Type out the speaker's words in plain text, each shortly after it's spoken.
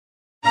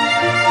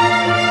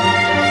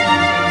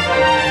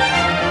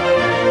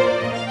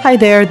Hi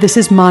there, this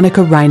is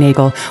Monica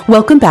Reinagel.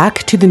 Welcome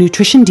back to the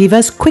Nutrition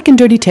Diva's quick and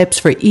dirty tips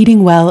for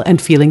eating well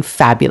and feeling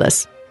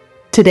fabulous.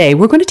 Today,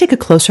 we're going to take a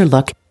closer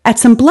look at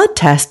some blood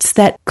tests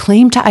that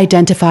claim to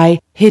identify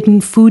hidden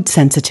food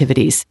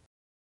sensitivities.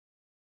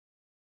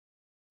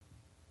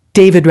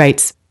 David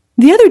writes,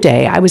 "The other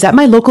day, I was at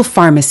my local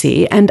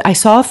pharmacy and I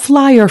saw a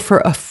flyer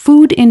for a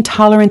food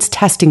intolerance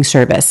testing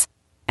service.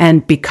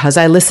 And because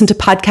I listen to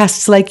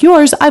podcasts like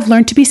yours, I've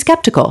learned to be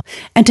skeptical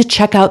and to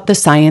check out the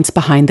science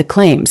behind the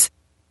claims.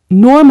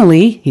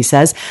 Normally," he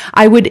says,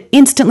 "I would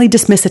instantly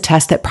dismiss a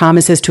test that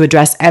promises to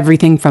address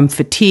everything from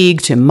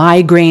fatigue to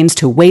migraines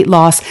to weight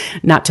loss,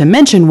 not to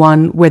mention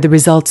one where the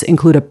results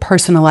include a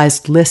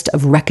personalized list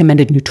of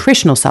recommended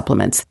nutritional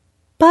supplements.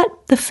 But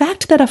the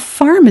fact that a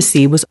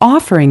pharmacy was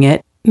offering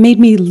it made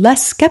me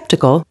less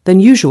skeptical than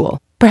usual.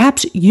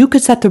 Perhaps you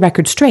could set the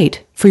record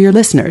straight for your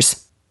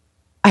listeners."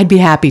 I'd be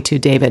happy to,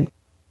 David.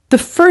 The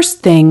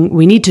first thing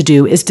we need to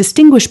do is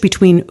distinguish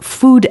between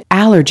food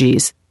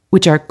allergies,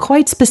 which are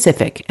quite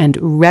specific and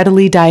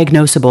readily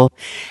diagnosable,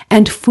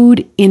 and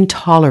food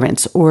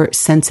intolerance or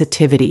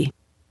sensitivity.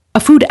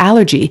 A food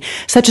allergy,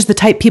 such as the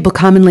type people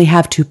commonly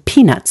have to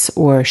peanuts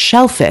or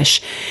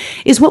shellfish,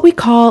 is what we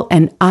call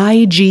an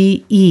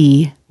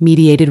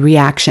IgE-mediated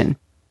reaction.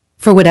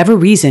 For whatever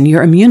reason,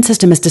 your immune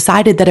system has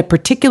decided that a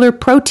particular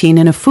protein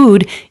in a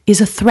food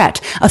is a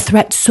threat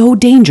so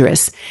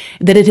dangerous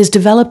that it has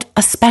developed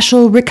a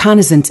special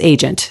reconnaissance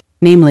agent,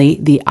 namely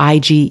the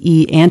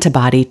IgE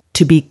antibody,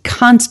 to be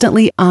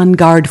constantly on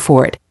guard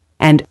for it.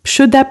 And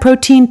should that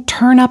protein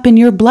turn up in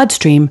your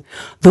bloodstream,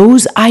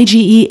 those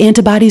IgE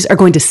antibodies are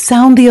going to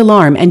sound the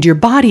alarm and your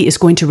body is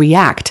going to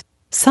react,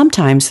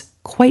 sometimes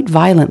quite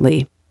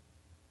violently.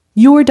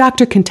 Your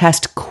doctor can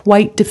test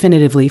quite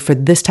definitively for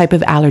this type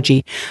of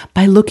allergy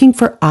by looking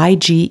for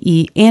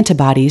IgE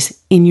antibodies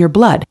in your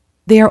blood.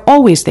 They are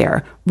always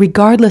there,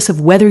 regardless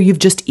of whether you've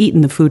just eaten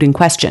the food in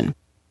question.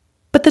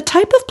 But the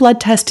type of blood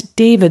test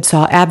David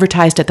saw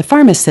advertised at the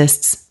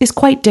pharmacist's is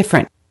quite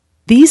different.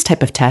 These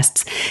type of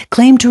tests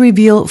claim to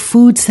reveal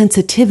food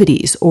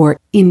sensitivities or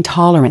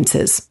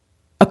intolerances.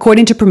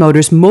 According to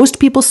promoters, most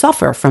people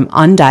suffer from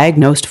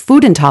undiagnosed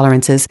food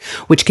intolerances,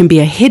 which can be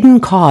a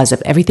hidden cause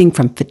of everything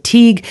from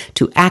fatigue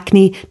to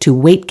acne to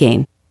weight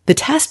gain. The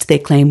test, they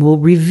claim, will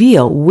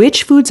reveal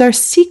which foods are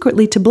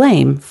secretly to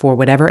blame for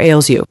whatever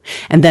ails you,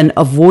 and then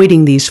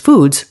avoiding these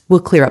foods will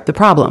clear up the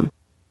problem.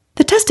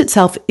 The test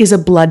itself is a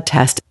blood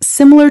test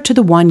similar to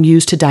the one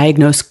used to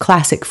diagnose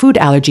classic food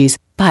allergies,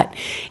 but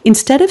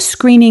instead of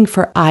screening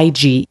for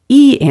IgE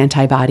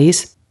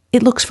antibodies,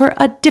 it looks for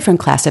a different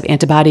class of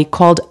antibody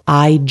called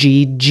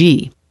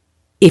IgG.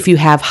 If you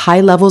have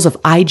high levels of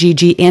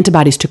IgG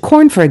antibodies to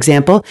corn, for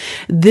example,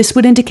 this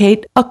would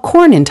indicate a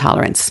corn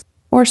intolerance,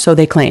 or so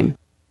they claim.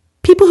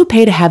 People who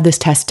pay to have this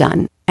test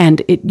done,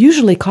 and it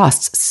usually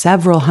costs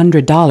several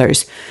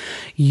 $100s,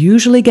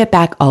 usually get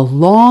back a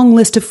long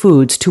list of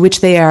foods to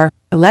which they are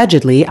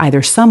allegedly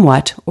either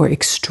somewhat or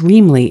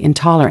extremely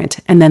intolerant.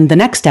 And then the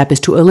next step is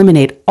to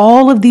eliminate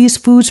all of these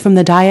foods from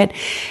the diet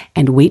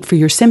and wait for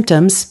your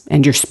symptoms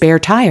and your spare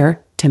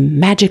tire to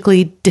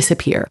magically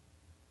disappear.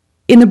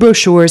 In the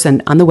brochures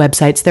and on the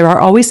websites, there are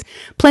always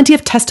plenty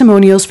of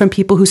testimonials from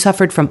people who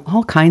suffered from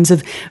all kinds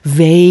of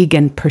vague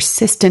and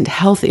persistent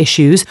health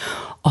issues,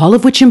 all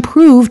of which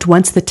improved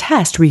once the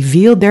test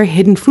revealed their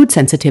hidden food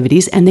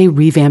sensitivities and they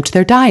revamped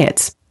their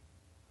diets.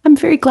 I'm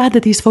very glad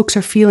that these folks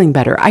are feeling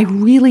better. I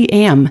really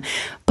am.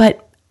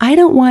 But I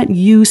don't want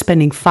you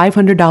spending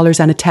 $500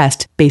 on a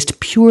test based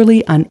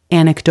purely on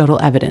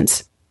anecdotal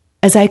evidence.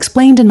 As I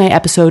explained in my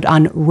episode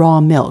on raw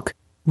milk,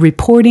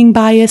 reporting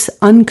bias,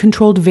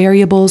 uncontrolled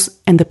variables,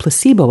 and the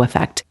placebo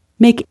effect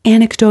make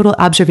anecdotal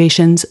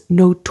observations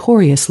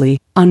notoriously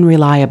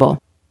unreliable.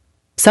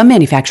 Some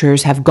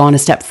manufacturers have gone a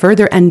step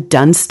further and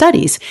done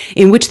studies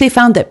in which they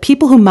found that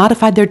people who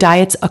modified their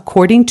diets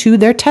according to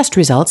their test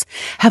results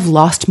have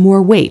lost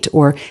more weight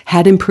or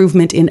had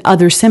improvement in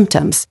other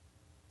symptoms.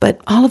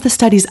 But all of the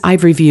studies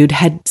I've reviewed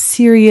had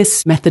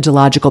serious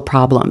methodological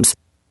problems.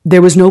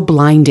 There was no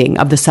blinding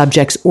of the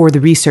subjects or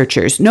the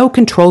researchers, no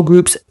control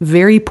groups,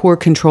 very poor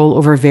control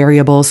over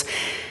variables,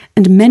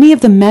 and many of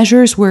the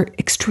measures were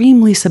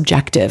extremely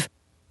subjective.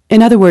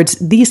 In other words,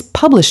 these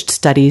published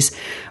studies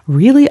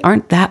really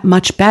aren't that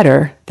much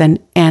better than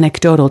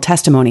anecdotal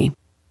testimony.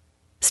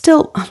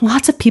 Still,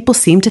 lots of people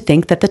seem to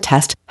think that the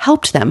test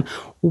helped them.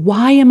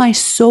 Why am I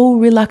so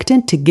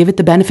reluctant to give it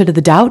the benefit of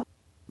the doubt?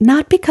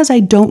 Not because I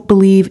don't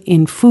believe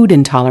in food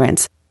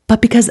intolerance,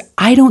 but because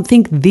I don't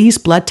think these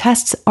blood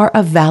tests are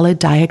a valid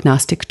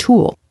diagnostic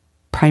tool,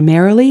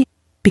 primarily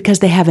because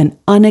they have an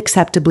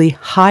unacceptably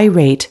high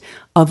rate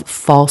of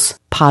false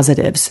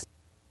positives.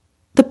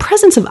 The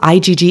presence of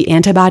IgG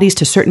antibodies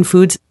to certain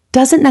foods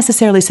doesn't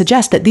necessarily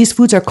suggest that these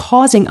foods are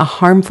causing a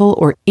harmful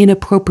or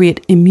inappropriate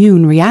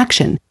immune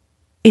reaction.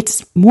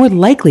 It's more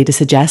likely to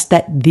suggest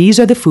that these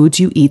are the foods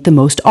you eat the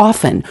most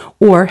often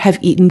or have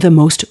eaten the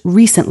most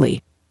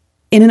recently.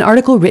 In an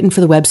article written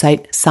for the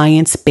website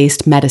Science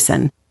Based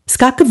Medicine,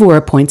 Scott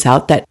Gavura points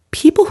out that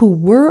people who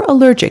were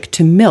allergic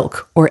to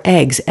milk or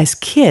eggs as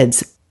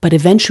kids but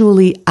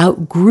eventually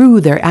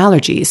outgrew their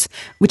allergies,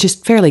 which is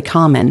fairly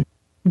common,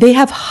 they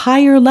have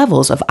higher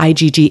levels of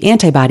IgG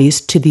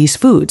antibodies to these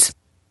foods.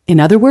 In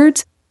other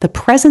words, the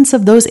presence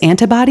of those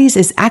antibodies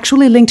is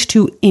actually linked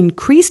to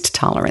increased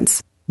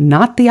tolerance,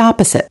 not the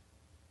opposite.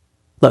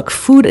 Look,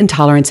 food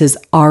intolerances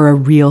are a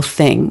real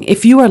thing.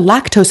 If you are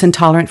lactose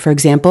intolerant, for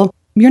example,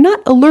 you're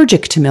not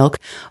allergic to milk,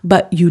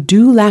 but you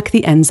do lack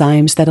the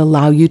enzymes that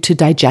allow you to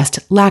digest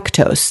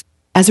lactose.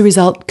 As a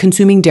result,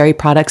 consuming dairy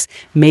products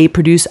may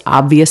produce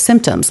obvious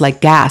symptoms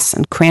like gas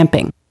and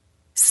cramping.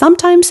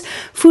 Sometimes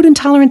food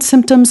intolerance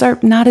symptoms are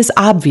not as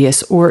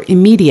obvious or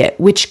immediate,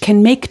 which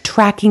can make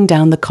tracking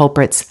down the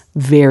culprits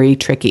very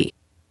tricky.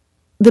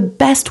 The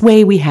best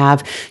way we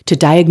have to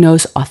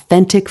diagnose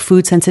authentic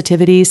food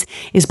sensitivities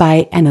is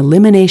by an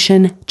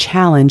elimination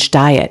challenge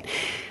diet,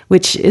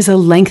 which is a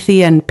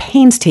lengthy and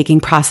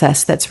painstaking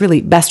process that's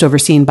really best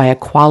overseen by a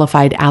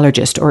qualified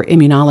allergist or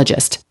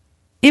immunologist.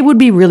 It would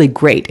be really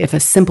great if a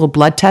simple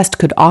blood test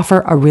could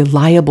offer a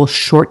reliable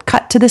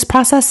shortcut to this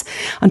process.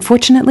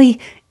 Unfortunately,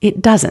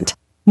 it doesn't.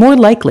 More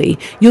likely,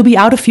 you'll be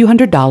out a few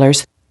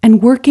 $100s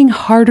and working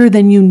harder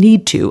than you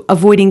need to,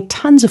 avoiding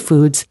tons of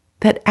foods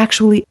that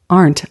actually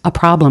aren't a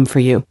problem for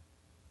you.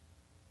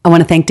 I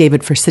want to thank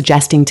David for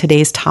suggesting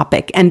today's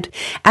topic, and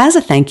as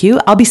a thank you,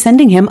 I'll be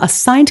sending him a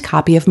signed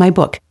copy of my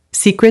book,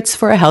 Secrets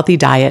for a Healthy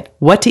Diet: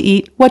 What to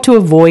Eat, What to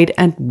Avoid,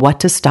 and What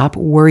to Stop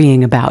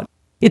Worrying About.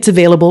 It's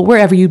available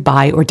wherever you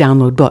buy or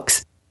download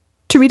books.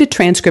 To read a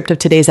transcript of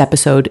today's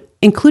episode,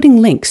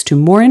 including links to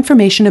more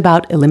information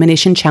about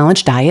Elimination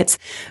Challenge diets,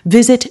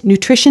 visit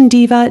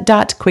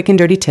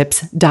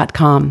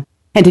nutritiondiva.quickanddirtytips.com.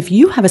 And if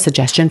you have a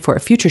suggestion for a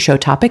future show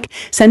topic,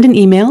 send an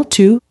email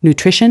to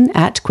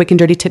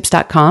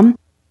nutrition@quickanddirtytips.com.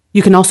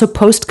 You can also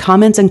post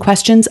comments and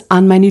questions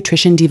on my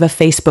Nutrition Diva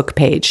Facebook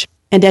page.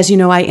 And as you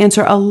know, I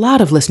answer a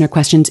lot of listener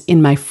questions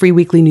in my free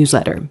weekly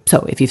newsletter.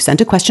 So if you've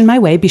sent a question my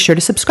way, be sure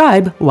to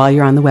subscribe while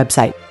you're on the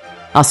website.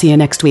 I'll see you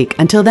next week.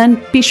 Until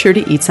then, be sure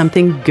to eat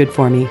something good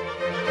for me.